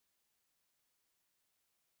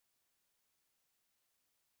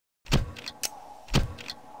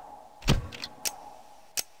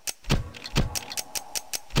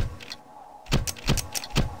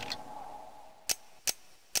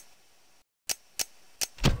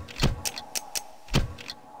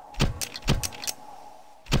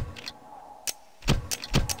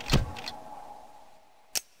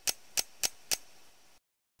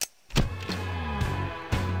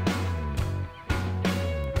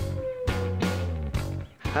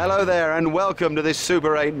Hello there and welcome to this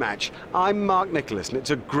Super 8 match. I'm Mark Nicholas and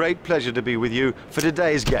it's a great pleasure to be with you for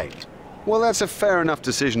today's game. Well, that's a fair enough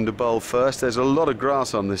decision to bowl first. There's a lot of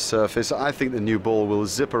grass on this surface. I think the new ball will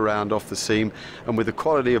zip around off the seam, and with the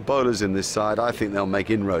quality of bowlers in this side, I think they'll make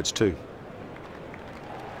inroads too.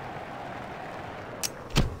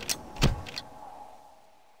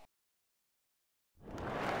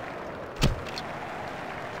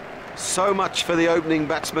 So much for the opening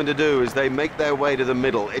batsman to do as they make their way to the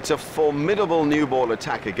middle. It's a formidable new ball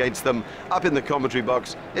attack against them. Up in the commentary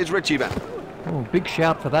box is Richie Van. Oh, big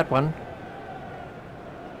shout for that one.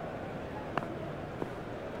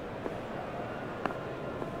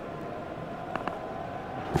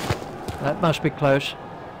 That must be close.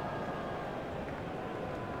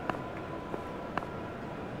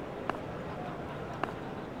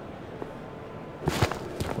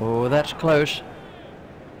 Oh, that's close.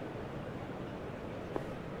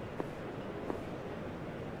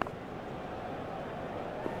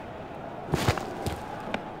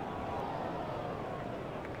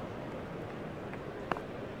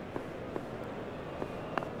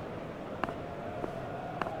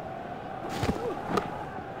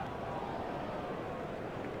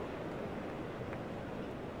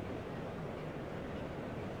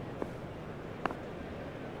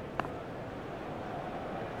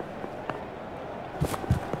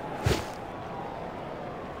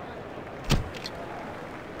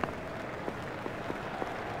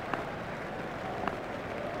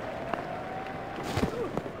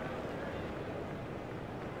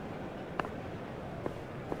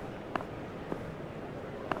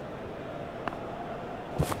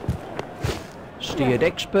 Steered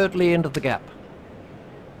expertly into the gap.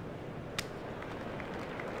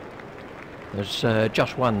 There's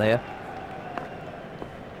just one there.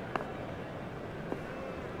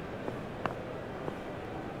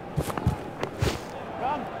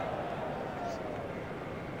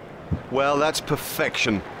 Well, that's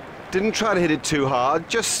perfection. Didn't try to hit it too hard,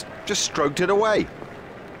 just stroked it away.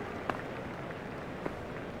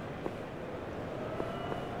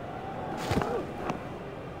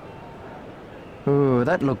 Ooh,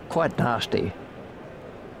 that looked quite nasty.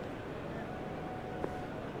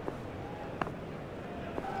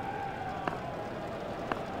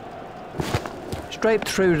 Straight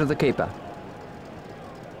through to the keeper.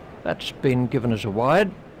 That's been given as a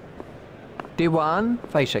wide. Diwan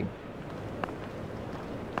facing.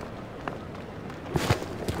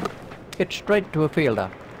 Hit straight to a fielder.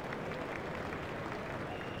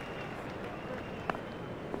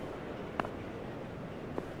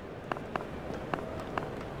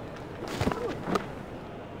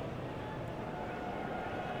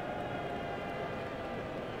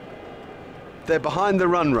 They're behind the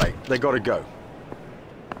run rate. They got to go.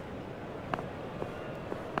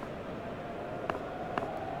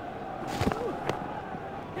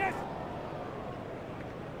 Yes.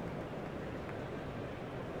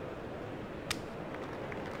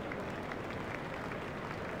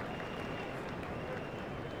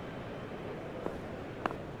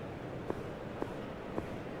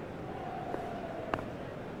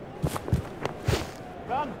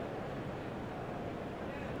 Run.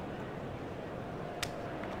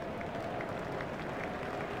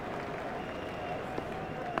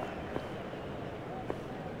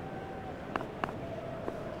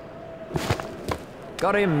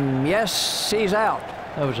 Got him, yes, he's out.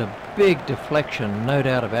 That was a big deflection, no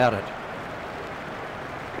doubt about it.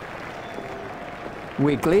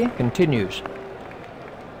 Wiggly continues.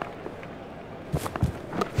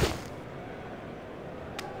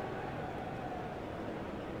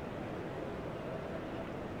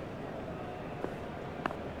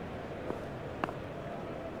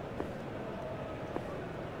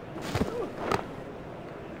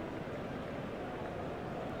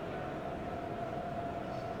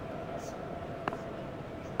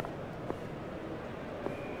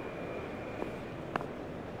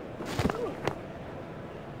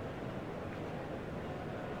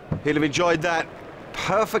 He'll have enjoyed that.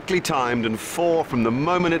 Perfectly timed and 4 from the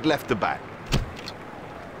moment it left the bat.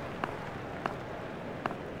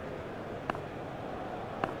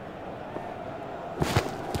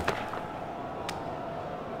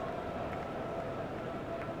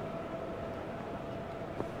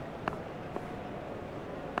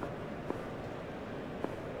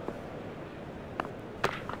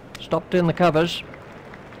 Stopped in the covers.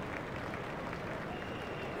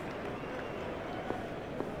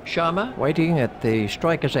 Sharma waiting at the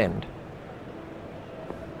striker's end.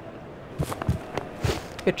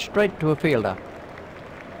 Hit straight to a fielder.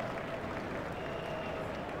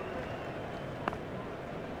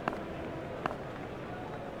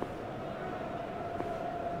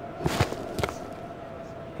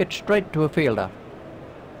 It's straight to a fielder.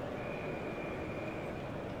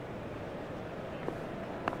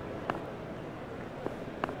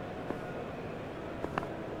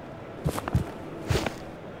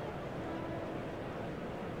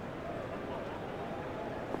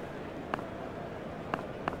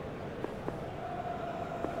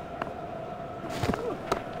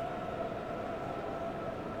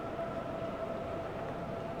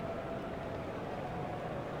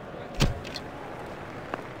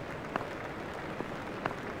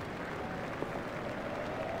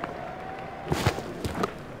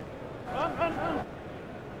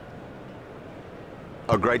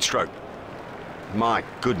 A great stroke. My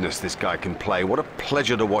goodness, this guy can play. What a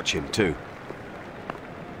pleasure to watch him, too.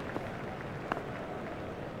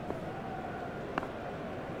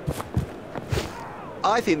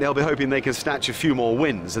 I think they'll be hoping they can snatch a few more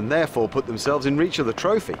wins and therefore put themselves in reach of the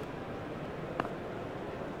trophy.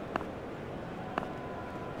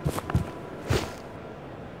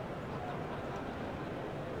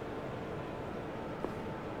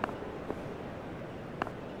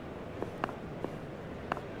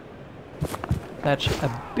 That's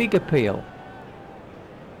a big appeal.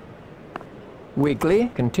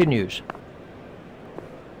 Wiggly continues.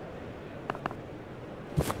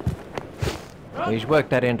 He's worked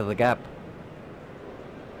that into the gap.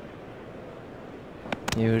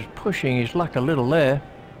 He was pushing his luck a little there.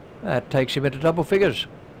 That takes him into double figures.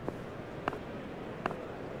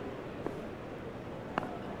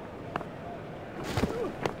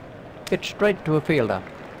 It's straight to a fielder.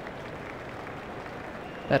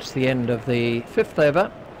 That's the end of the 5th over.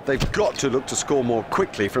 They've got to look to score more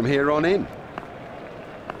quickly from here on in.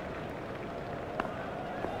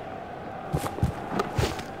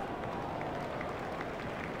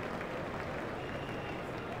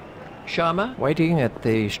 Sharma waiting at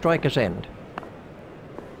the striker's end.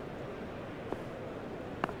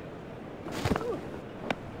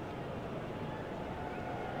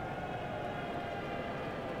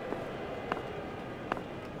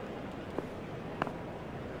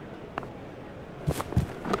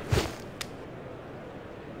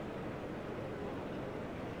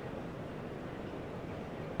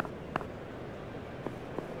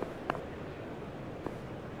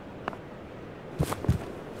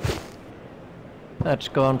 That's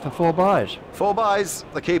gone for 4 byes. 4 byes.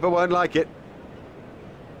 The keeper won't like it.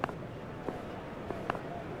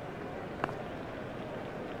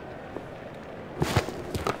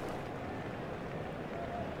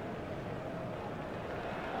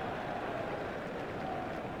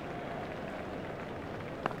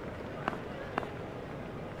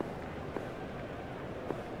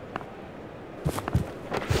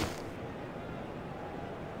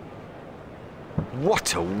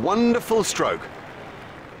 What a wonderful stroke.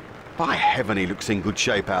 By heaven, he looks in good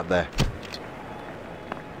shape out there.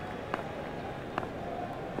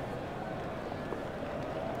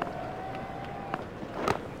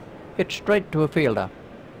 It's straight to a fielder.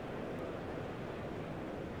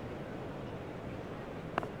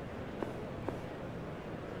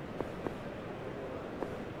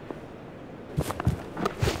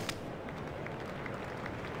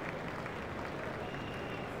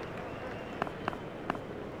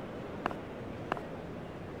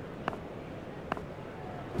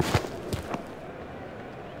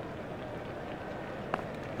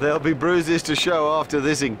 There'll be bruises to show after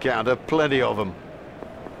this encounter, plenty of them.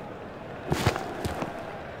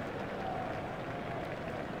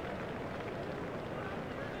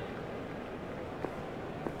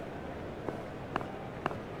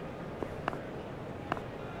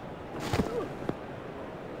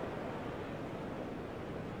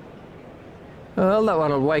 Well, that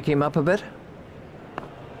one will wake him up a bit.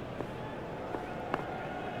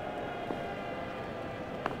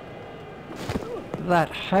 That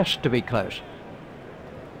has to be close.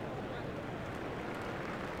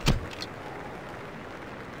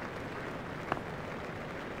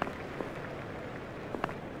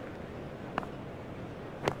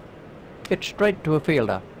 It's straight to a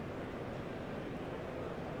fielder.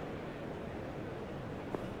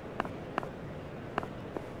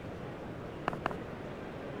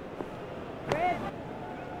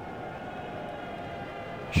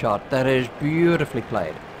 Shot. That is beautifully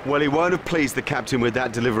played. Well, he won't have pleased the captain with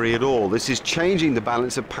that delivery at all. This is changing the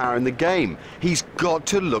balance of power in the game. He's got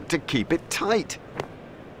to look to keep it tight.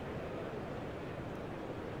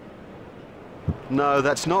 No,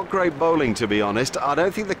 that's not great bowling, to be honest. I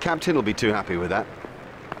don't think the captain will be too happy with that.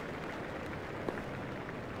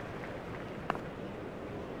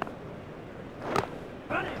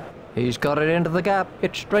 He's got it into the gap.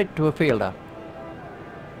 It's straight to a fielder.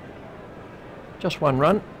 Just one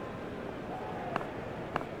run.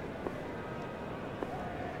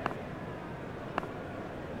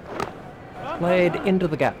 Played into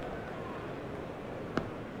the gap.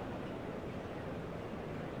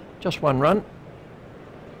 Just one run.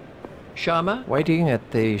 Sharma waiting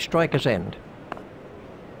at the striker's end.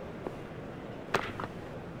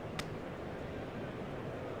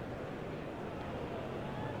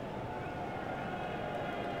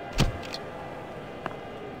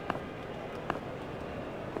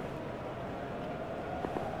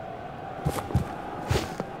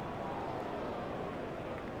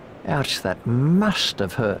 Ouch, that must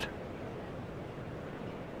have hurt.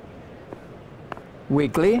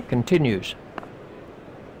 Wiggly continues.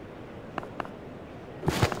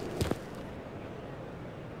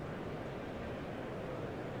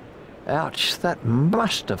 Ouch, that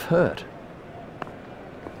must have hurt.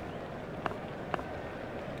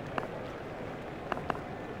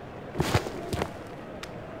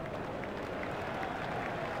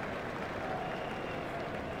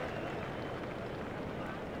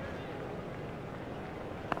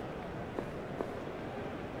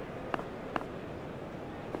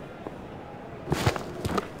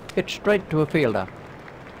 Hit straight to a fielder.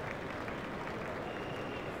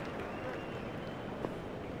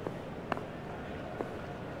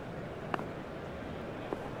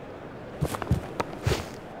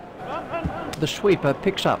 The sweeper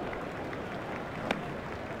picks up.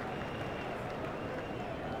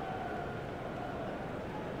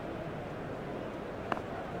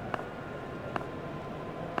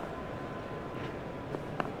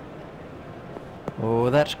 Oh,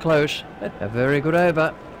 that's close. A very good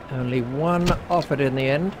over. Only one off it in the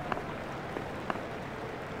end.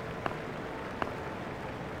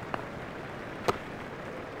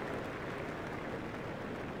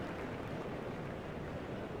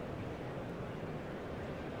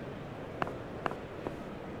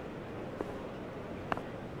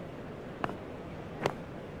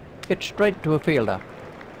 Hit straight to a fielder.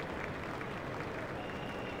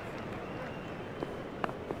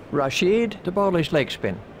 Rashid to bowl his leg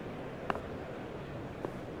spin.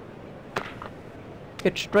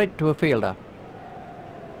 Hit straight to a fielder.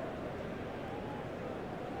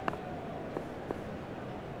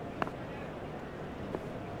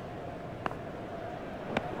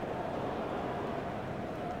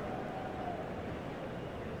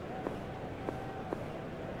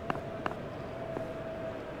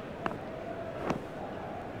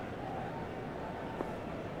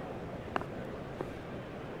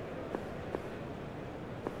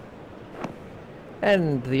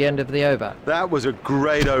 And the end of the over. That was a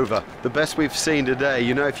great over. The best we've seen today.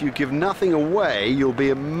 You know, if you give nothing away, you'll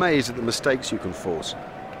be amazed at the mistakes you can force.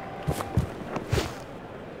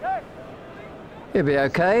 He'll be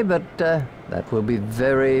okay, but that will be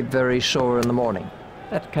very, very sore in the morning.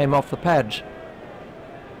 That came off the pads.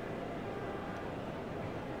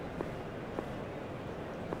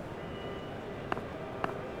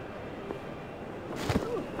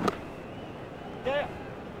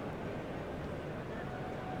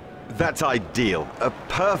 That's ideal. A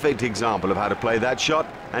perfect example of how to play that shot,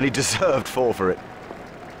 and he deserved 4 for it.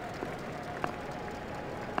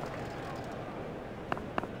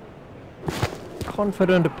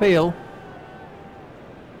 Confident appeal.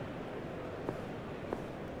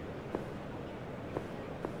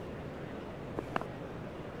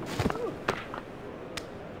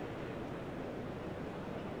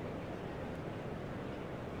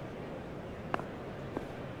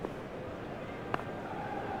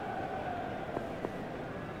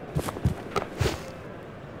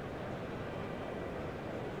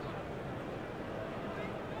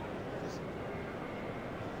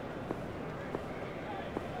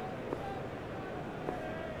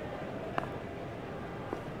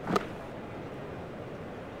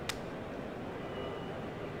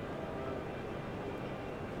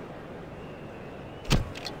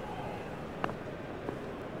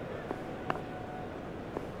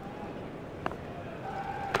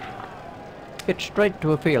 Hit straight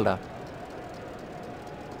to a fielder.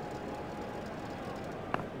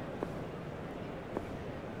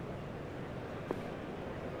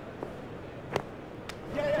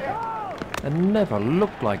 And never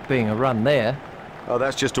looked like being a run there. Oh,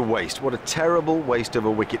 that's just a waste. What a terrible waste of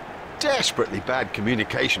a wicket. Desperately bad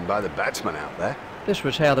communication by the batsman out there. This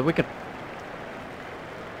was how the wicket...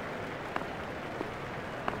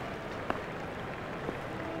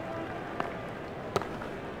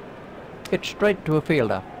 Hit straight to a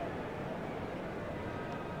fielder.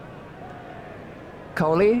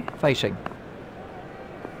 Kohli facing.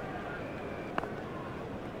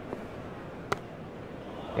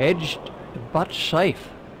 Edged, but safe.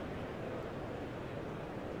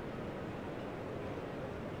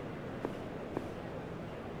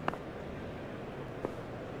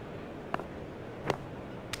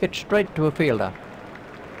 Hit straight to a fielder.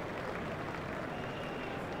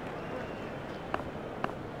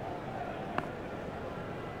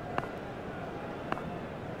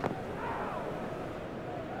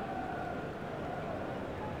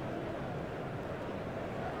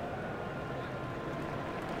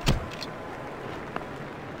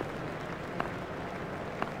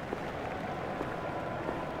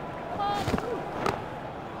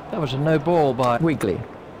 That was a no ball by Weekly.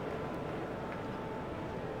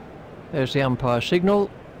 There's the umpire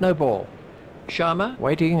signal, no ball. Sharma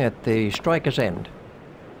waiting at the striker's end.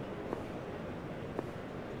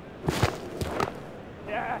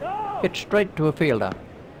 Hit straight to a fielder.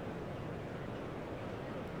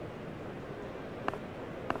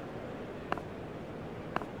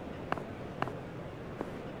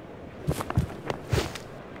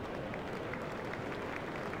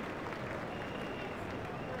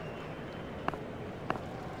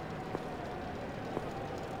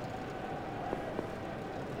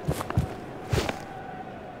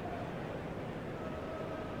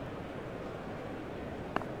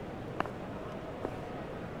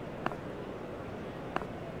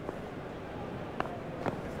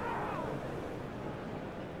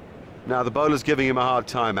 Now the bowler's giving him a hard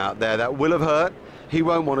time out there. That will have hurt. He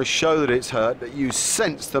won't want to show that it's hurt, but you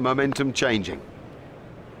sense the momentum changing.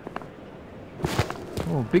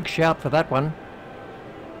 Oh, big shout for that one.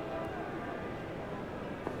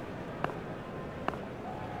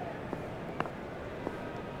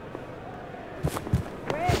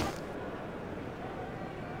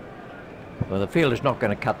 Well, the fielder's not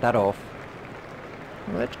going to cut that off.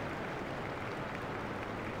 Well, that's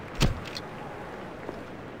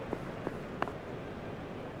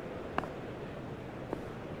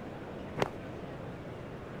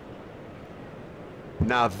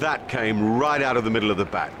Now that came right out of the middle of the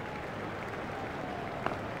bat.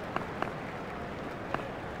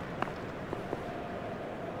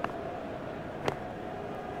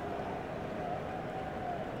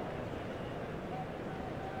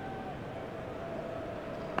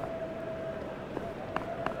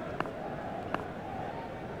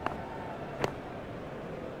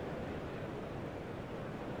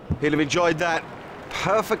 He'll have enjoyed that.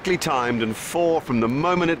 Perfectly timed and 4 from the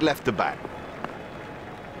moment it left the bat.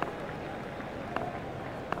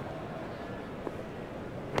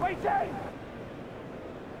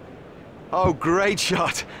 Oh, great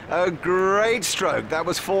shot. A great stroke. That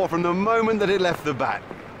was 4 from the moment that it left the bat.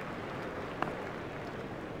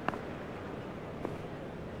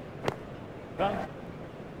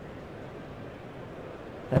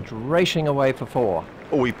 That's racing away for 4.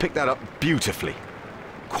 Oh, he picked that up beautifully.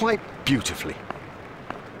 Quite beautifully.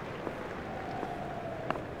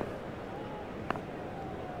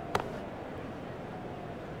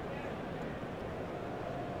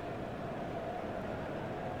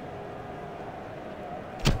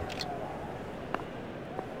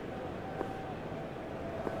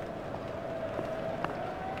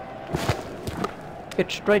 Hit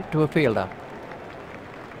straight to a fielder.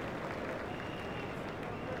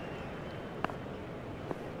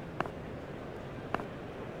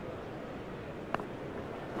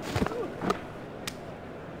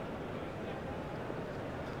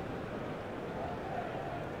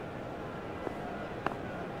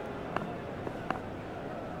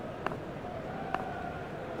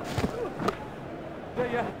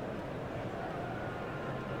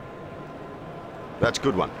 That's a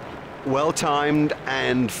good one. Well timed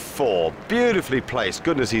and 4. Beautifully placed.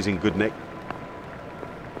 Goodness, he's in good nick.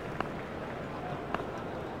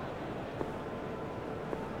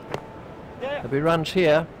 There'll be runs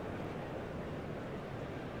here.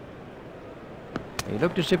 He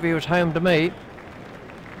looked as if he was home to me.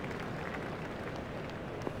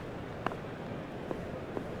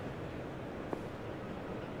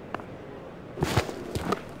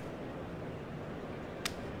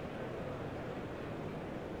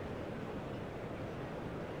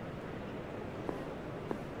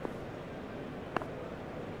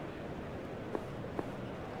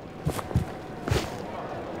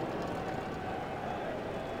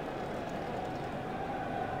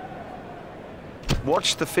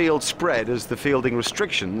 Watch the field spread as the fielding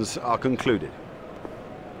restrictions are concluded.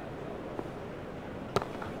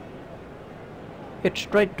 Hit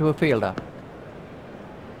straight to a fielder.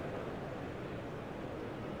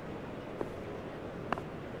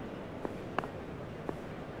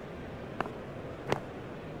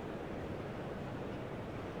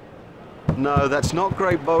 No, that's not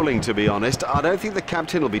great bowling, to be honest. I don't think the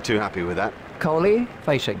captain will be too happy with that. Kohli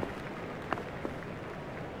facing.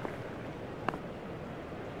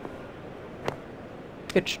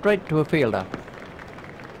 Hit straight to a fielder.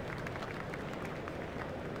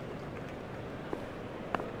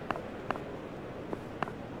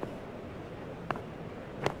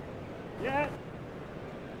 Yeah.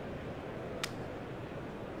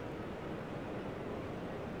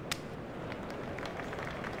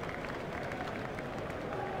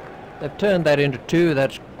 They've turned that into 2.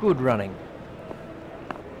 That's good running.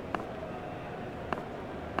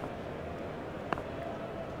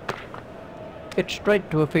 It's straight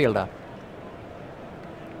to a fielder.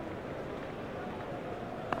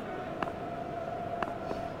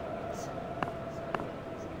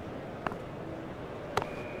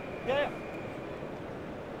 Yeah.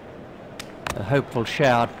 A hopeful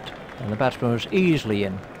shout, and the batsman was easily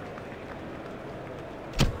in.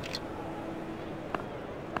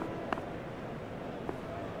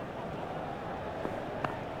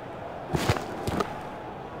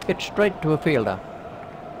 It's straight to a fielder.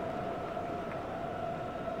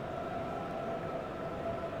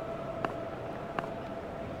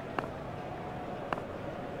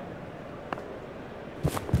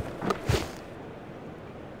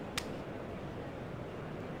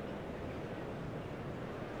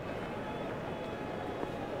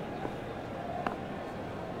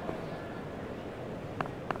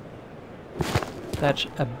 That's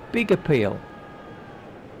a big appeal.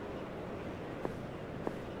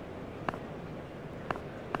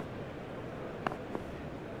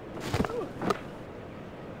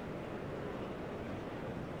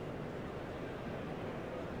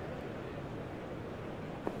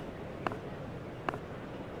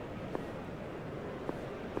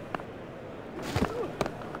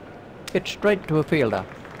 It's straight to a fielder.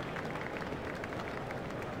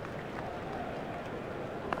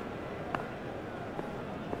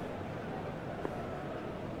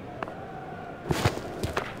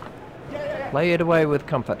 Play it away with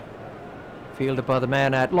comfort. Fielded by the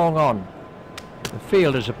man out long on. The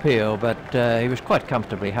fielder's appeal, but he was quite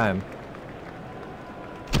comfortably home.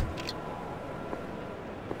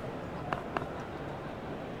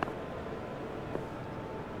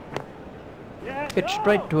 Yeah. It's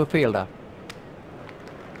straight to a fielder.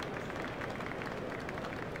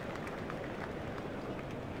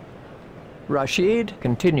 Rashid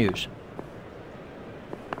continues.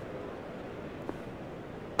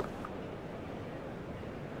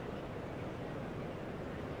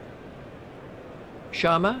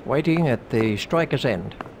 Sharma waiting at the striker's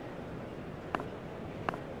end.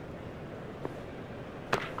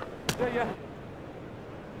 Yeah.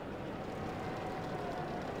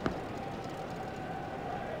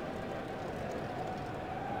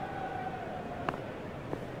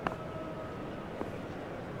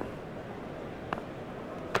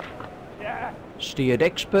 Yeah. Steered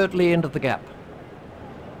expertly into the gap.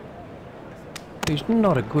 He's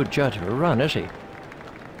not a good judge of a run, is he?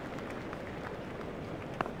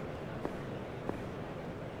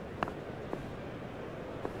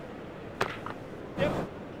 Yep.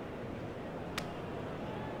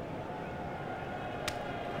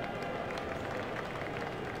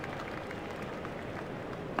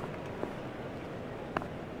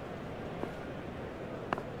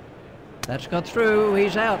 That's got through,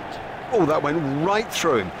 he's out. Oh, that went right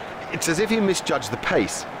through him. It's as if he misjudged the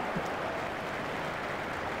pace.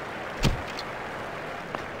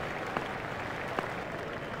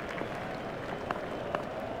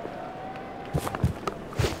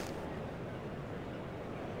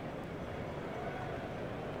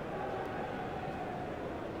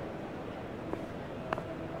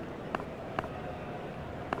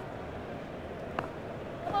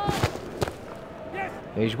 Yes.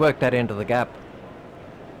 He's worked that into the gap.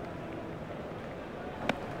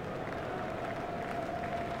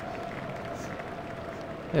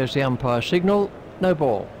 There's the umpire signal, no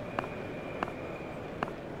ball.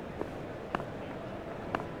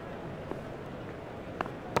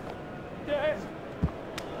 Yes.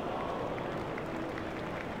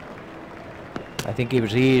 I think he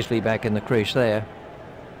was easily back in the crease there.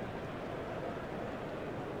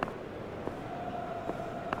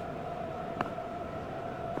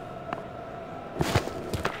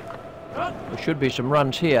 Run. There should be some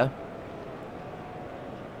runs here.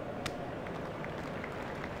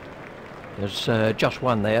 There's just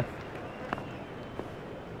one there.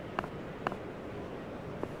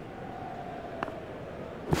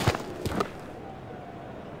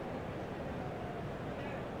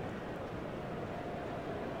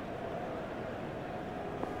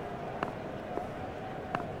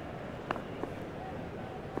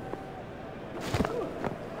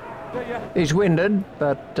 Yeah. He's winded,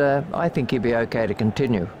 but I think he'd be okay to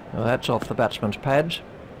continue. Well, that's off the batsman's pads.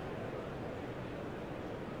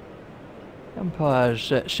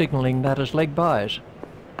 Umpire's signalling that as leg byes.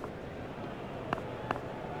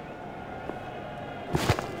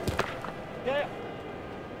 Yeah.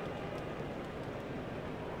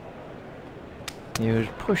 He was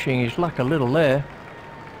pushing his luck a little there.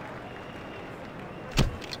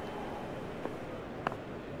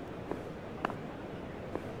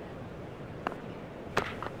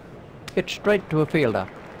 Hit straight to a fielder.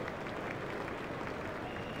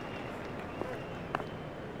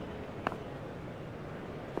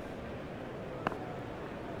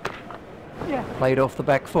 Played off the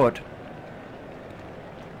back foot.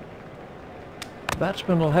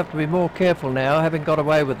 Batsman will have to be more careful now, having got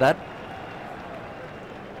away with that.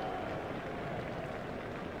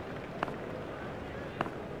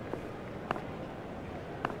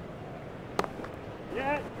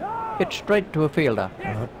 Hit straight to a fielder.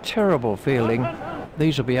 Oh, terrible fielding.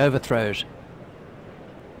 These will be overthrows.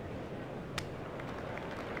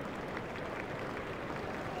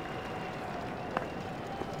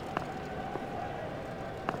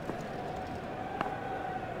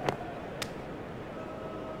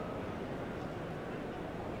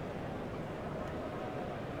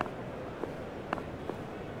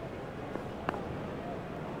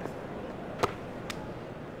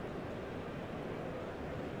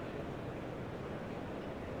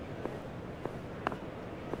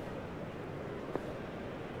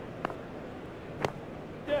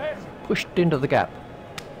 Pushed into the gap.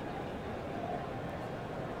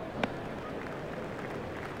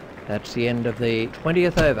 That's the end of the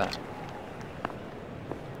 20th over.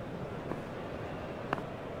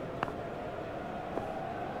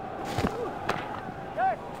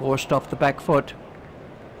 Forced off the back foot.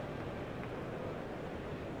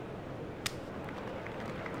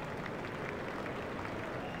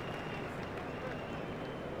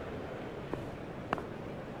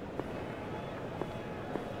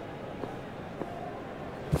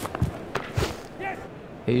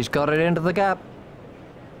 He's got it into the gap.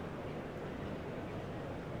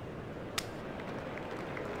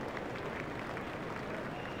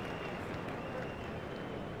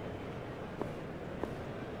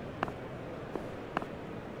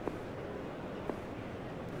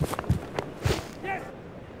 Yes.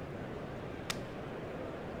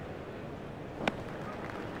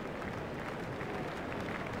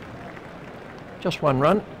 Just one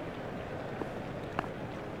run.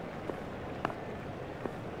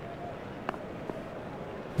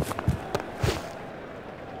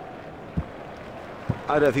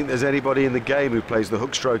 I don't think there's anybody in the game who plays the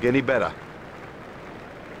hook stroke any better.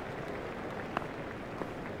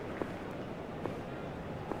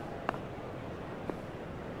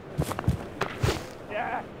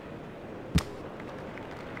 Yeah.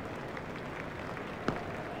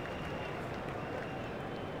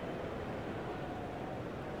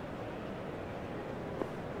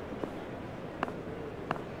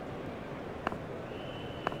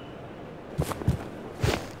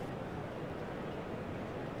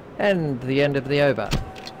 And the end of the over.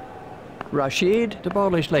 Rashid to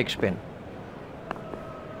bowl his leg spin.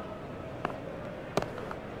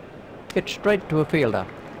 Hit straight to a fielder.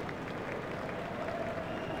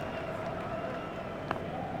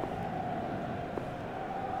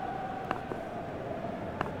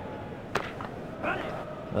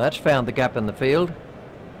 Well, that's found the gap in the field.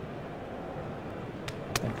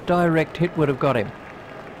 A direct hit would have got him.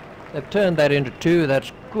 They've turned that into two.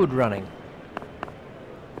 That's good running.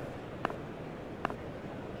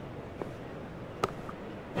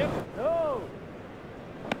 No.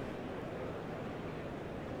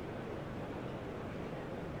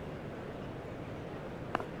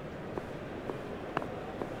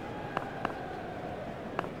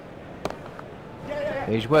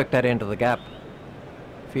 He's worked that into the gap.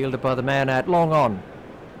 Fielded by the man out long on.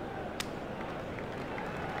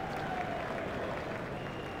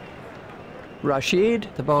 Rashid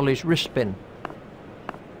to bowl his wrist spin.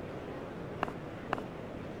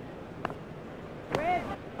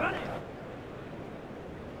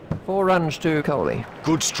 Four runs to Kohli.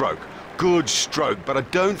 Good stroke, but I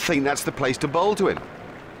don't think that's the place to bowl to him.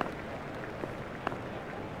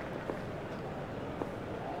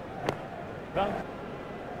 Run.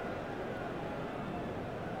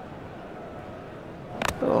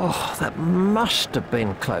 Oh, that must have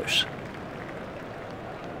been close.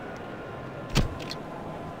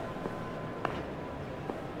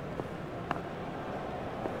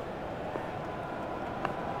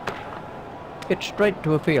 Hit straight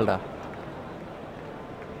to a fielder.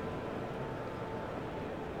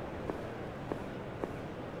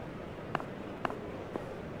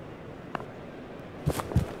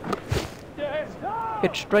 Yes. No.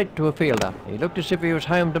 Hit straight to a fielder. He looked as if he was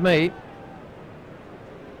home to me.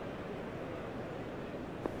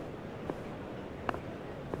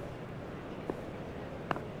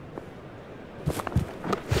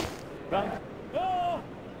 Run. No.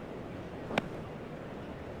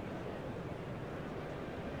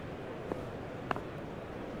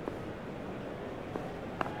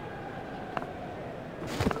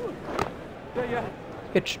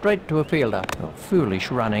 Hit straight to a fielder. Oh,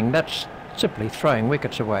 foolish running. That's simply throwing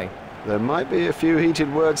wickets away. There might be a few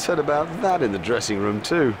heated words said about that in the dressing room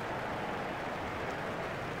too.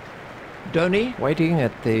 Dhoni waiting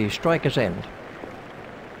at the striker's end.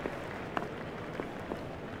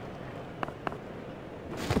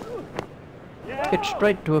 Hit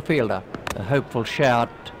straight to a fielder. A hopeful shout,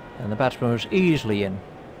 and the batsman was easily in.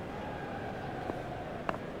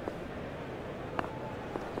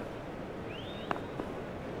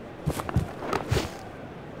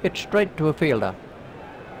 Hit straight to a fielder.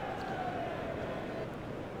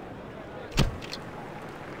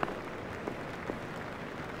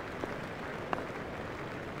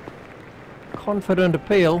 Confident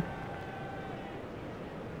appeal.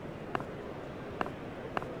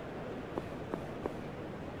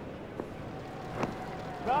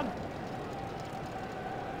 Run.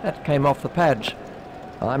 That came off the pads.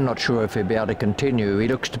 I'm not sure if he'll be able to continue. He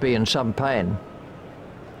looks to be in some pain.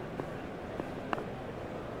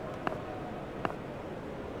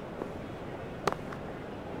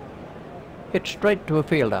 Hit straight to a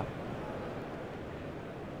fielder.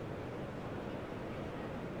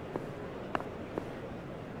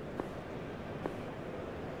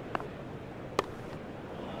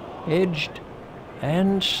 Edged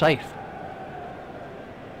and safe.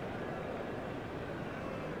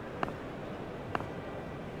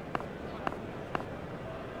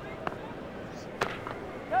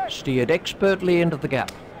 Steered expertly into the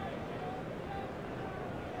gap.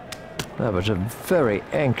 That was a very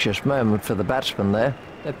anxious moment for the batsman there.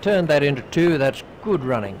 They've turned that into 2. That's good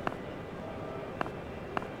running.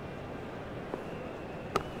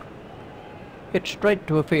 Hit straight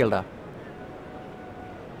to a fielder.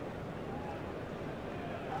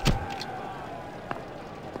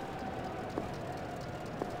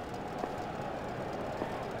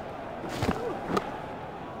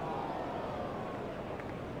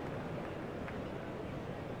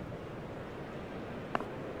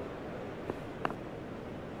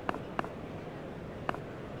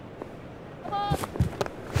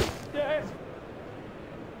 Yes.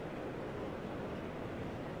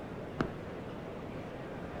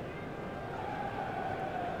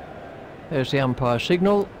 There's the umpire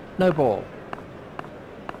signal. No ball.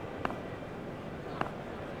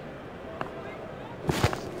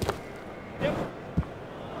 Yep.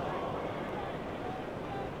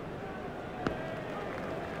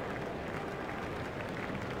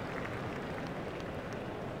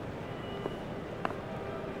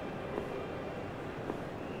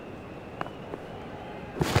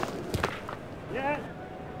 Yeah.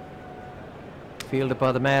 Fielded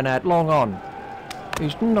by the man out long on.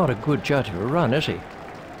 He's not a good judge of a run, is he?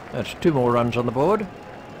 That's 2 more runs on the board.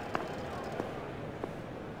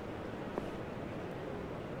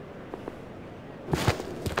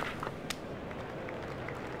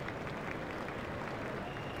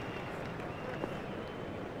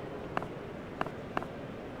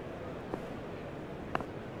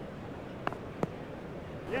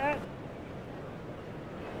 Yeah.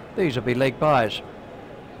 These will be leg byes.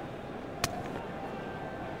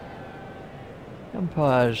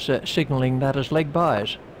 Umpires signalling that as leg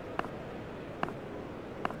byes.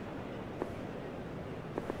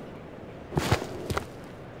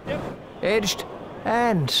 Yep. Edged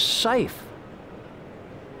and safe.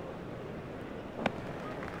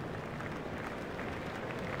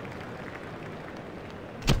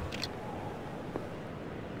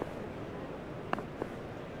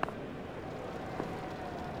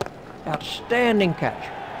 Outstanding catch.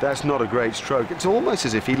 That's not a great stroke. It's almost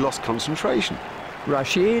as if he lost concentration.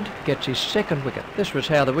 Rashid gets his 2nd wicket. This was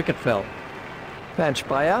how the wicket fell.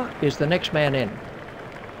 Vanspire is the next man in.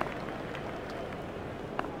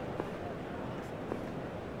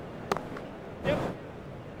 Yep.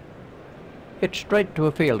 Hit straight to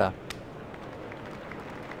a fielder.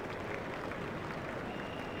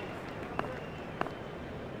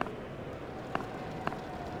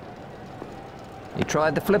 He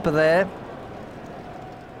tried the flipper there.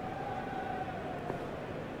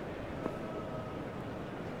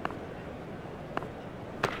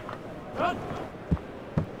 Run.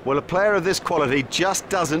 Well, a player of this quality just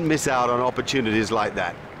doesn't miss out on opportunities like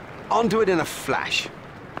that. Onto it in a flash.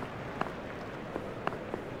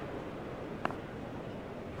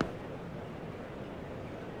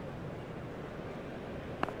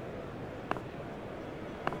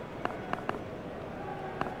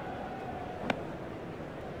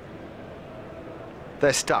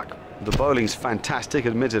 They're stuck. The bowling's fantastic,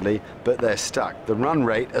 admittedly, but they're stuck. The run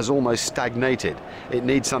rate has almost stagnated. It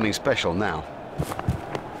needs something special now.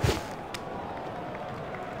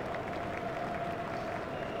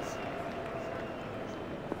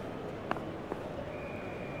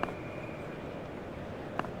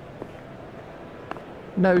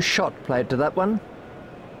 No shot played to that one.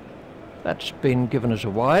 That's been given as a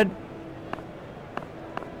wide.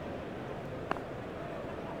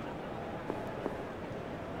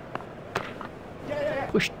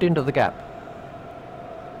 Pushed into the gap.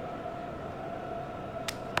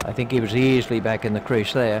 I think he was easily back in the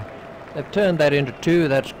crease there. They've turned that into 2.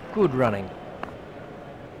 That's good running.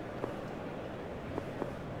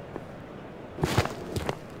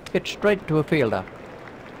 Hit straight to a fielder.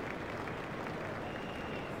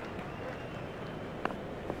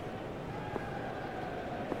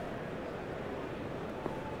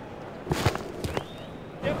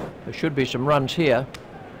 There should be some runs here.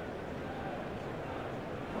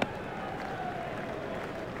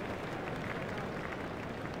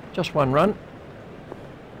 Just one run.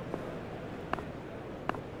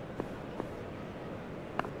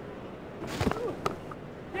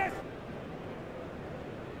 Yes.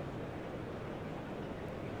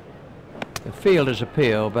 The fielder's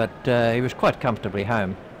appeal, but he was quite comfortably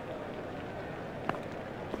home.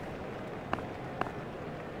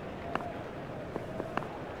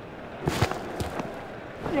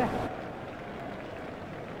 Yeah.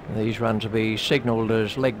 These runs will be signalled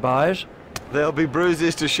as leg byes. There'll be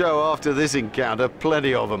bruises to show after this encounter,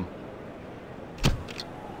 plenty of them.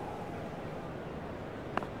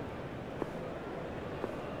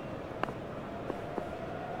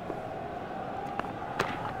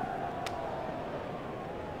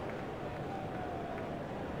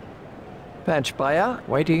 Patch buyer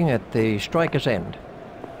waiting at the striker's end.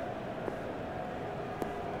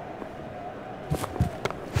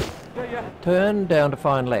 Yeah. Turn down to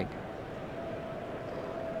fine leg.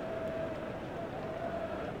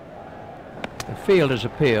 The fielder's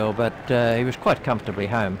appeal, but he was quite comfortably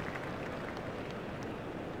home.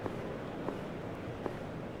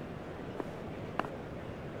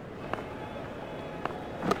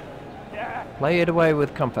 Yeah. Play it away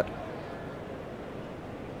with comfort.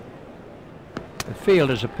 The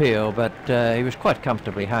fielder's appeal, but he was quite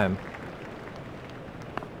comfortably home.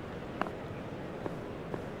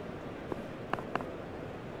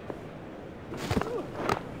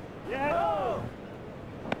 Yeah.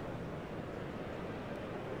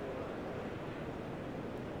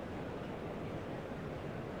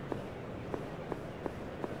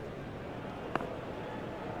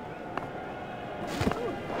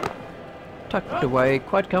 Tucked away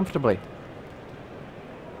quite comfortably.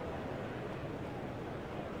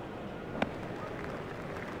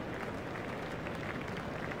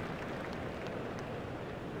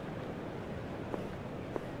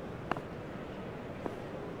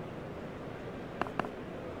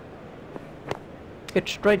 Hit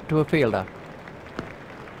straight to a fielder.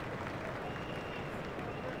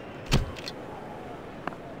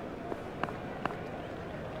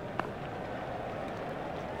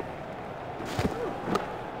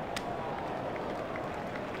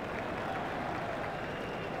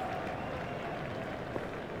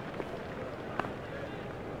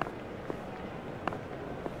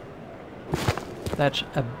 That's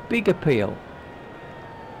a big appeal.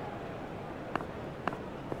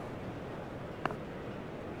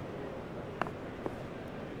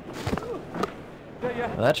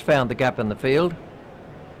 Well, that's found the gap in the field.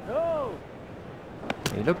 No.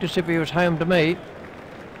 He looked as if he was home to me.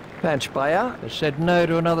 Patch buyer has said no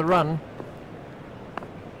to another run.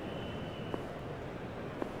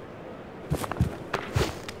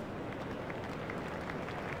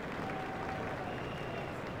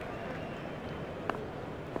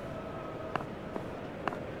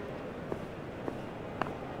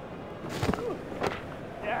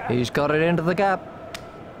 He's got it into the gap.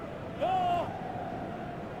 No.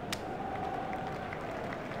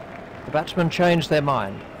 The batsmen changed their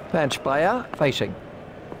mind. Patch buyer facing.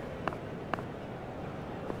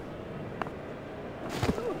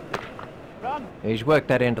 Run. He's worked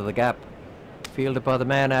that into the gap. Fielded by the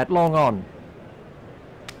man out long on.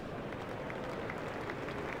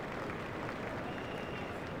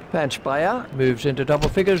 Patch buyer moves into double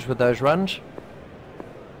figures with those runs.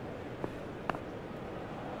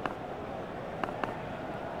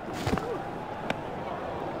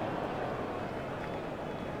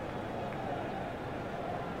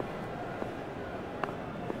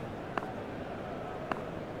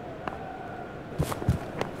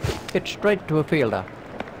 Hit straight to a fielder.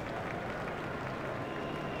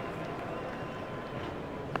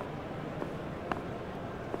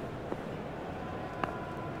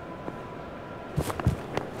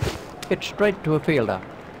 Hit straight to a fielder.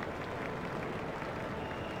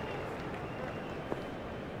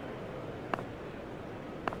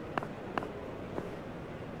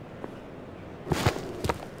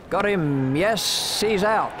 Got him, yes, he's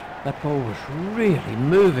out. That ball was really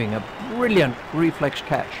moving, a brilliant reflex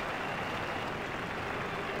catch.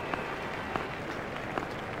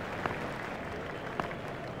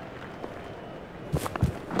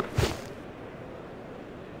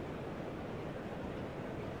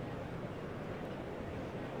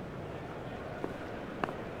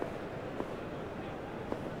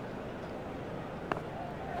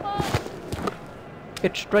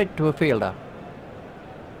 Hit straight to a fielder.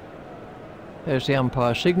 There's the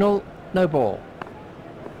umpire signal, no ball.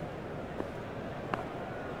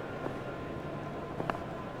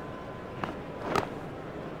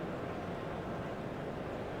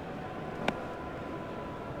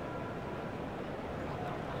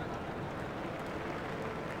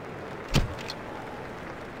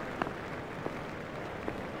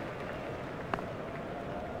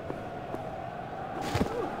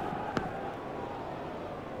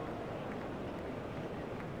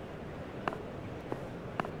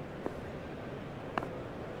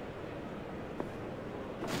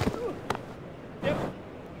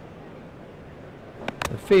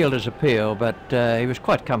 The fielder's appeal, but he was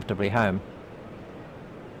quite comfortably home.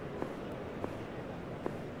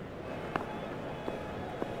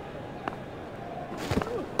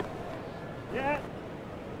 Yeah.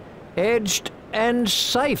 Edged and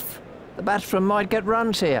safe. The batsman might get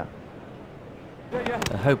runs here.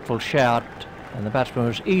 A hopeful shout, and the batsman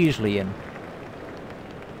was easily in.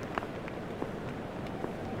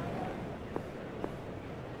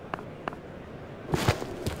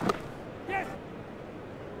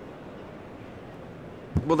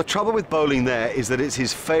 Well, the trouble with bowling there is that it's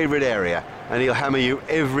his favourite area, and he'll hammer you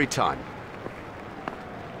every time.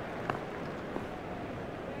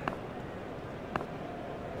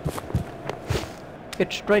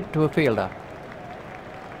 Hit straight to a fielder.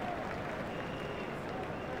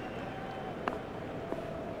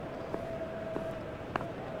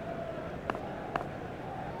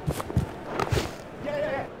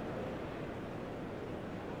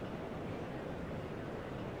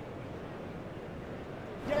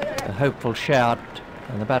 A hopeful shout,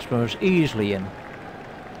 and the batsman was easily in.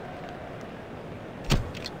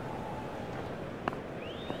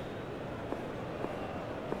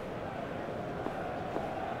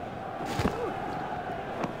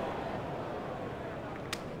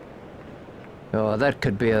 Oh, that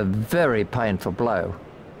could be a very painful blow.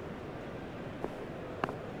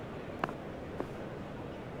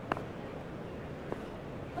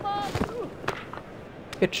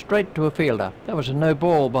 Hit straight to a fielder. That was a no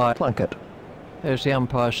ball by Plunkett. There's the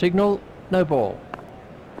umpire signal, no ball.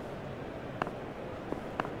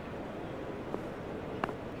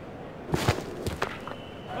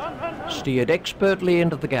 Steered expertly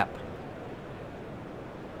into the gap.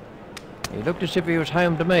 He looked as if he was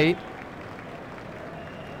home to me.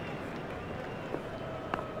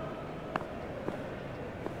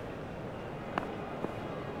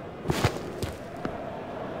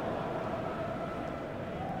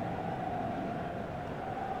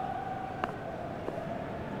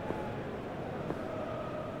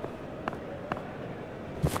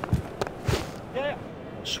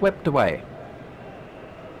 Swept away.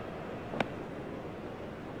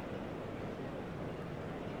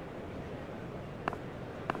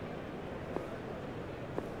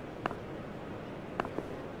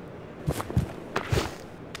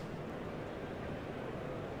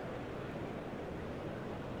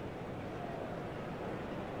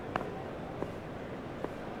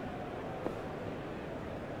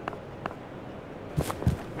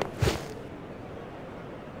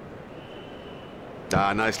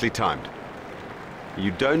 Ah, nicely timed.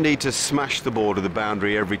 You don't need to smash the ball to the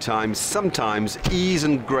boundary every time. Sometimes ease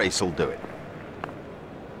and grace will do it.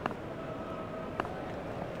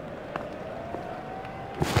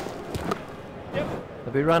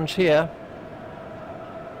 There'll be runs here.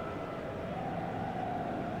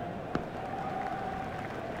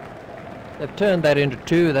 They've turned that into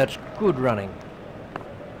two. That's good running.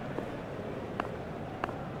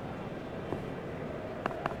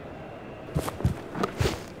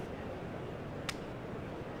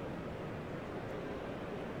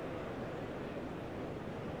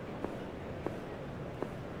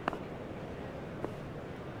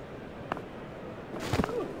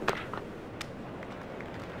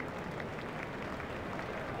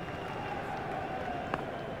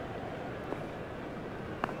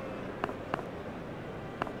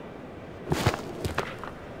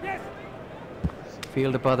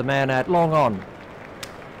 Fielded by the man out long on.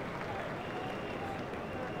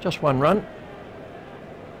 Just one run.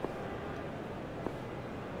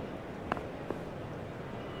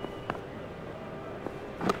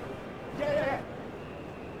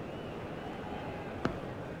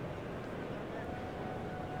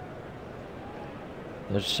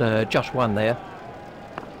 There's just one there.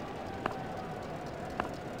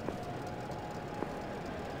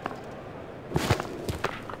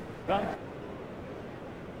 Run.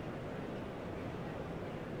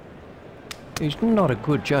 He's not a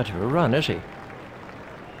good judge of a run, is he?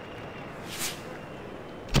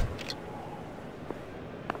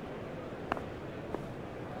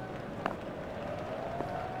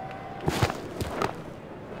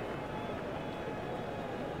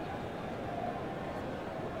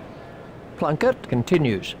 Plunkett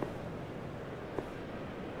continues.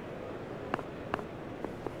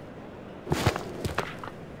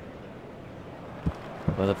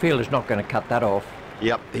 Well, the fielder's not going to cut that off.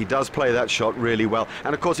 Yep, he does play that shot really well.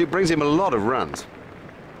 And of course it brings him a lot of runs.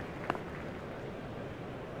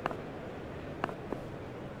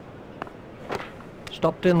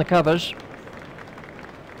 Stopped in the covers.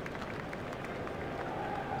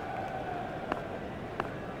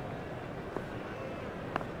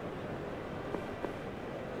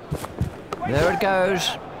 There it goes.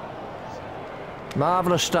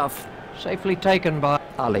 Marvellous stuff. Safely taken by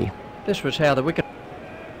Ali. This was how the wicket...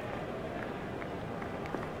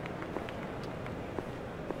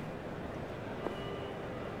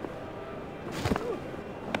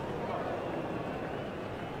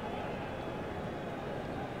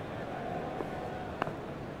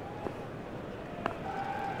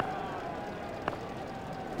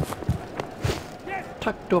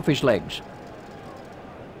 tucked off his legs.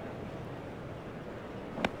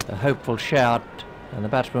 A hopeful shout, and the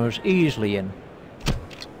batsman was easily in.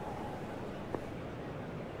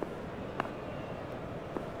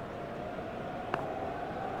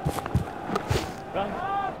 Run.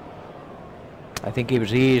 I think he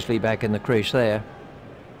was easily back in the crease there.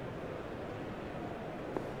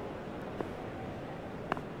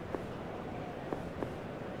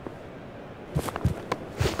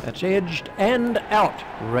 That's edged and out.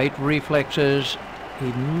 Great reflexes.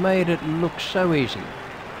 He made it look so easy.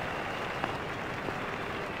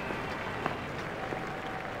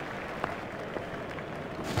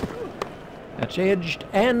 That's edged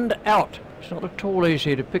and out. It's not at all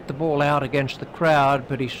easy to pick the ball out against the crowd,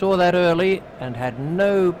 but he saw that early and had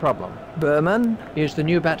no problem. Berman is the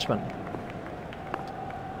new batsman.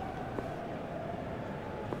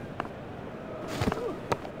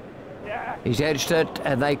 He's edged it,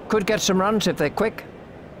 and they could get some runs if they're quick.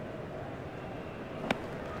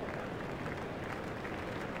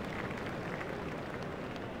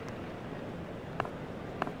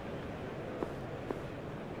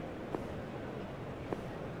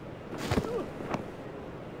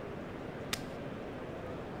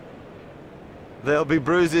 There'll be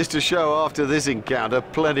bruises to show after this encounter,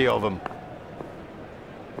 plenty of them.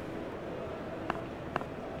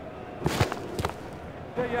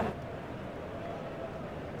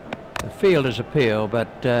 The fielder's appeal, but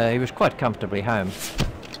he was quite comfortably home.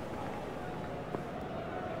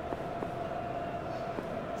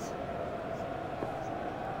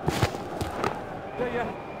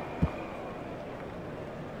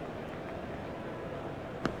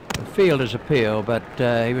 The fielder's appeal, but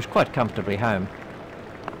he was quite comfortably home.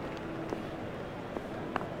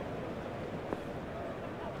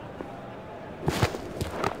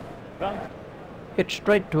 Run. Hit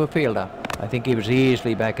straight to a fielder. I think he was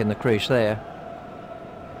easily back in the crease there.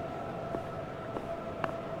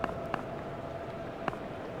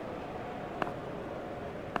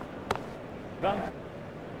 Run.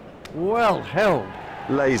 Well held.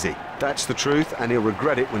 Lazy, that's the truth, and he'll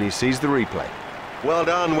regret it when he sees the replay. Well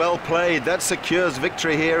done, well played. That secures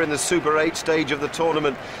victory here in the Super 8 stage of the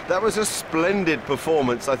tournament. That was a splendid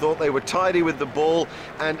performance. I thought they were tidy with the ball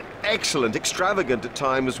and excellent, extravagant at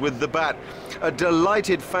times with the bat. A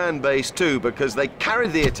delighted fan base too, because they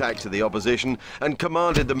carried the attack to the opposition and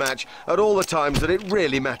commanded the match at all the times that it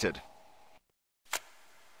really mattered.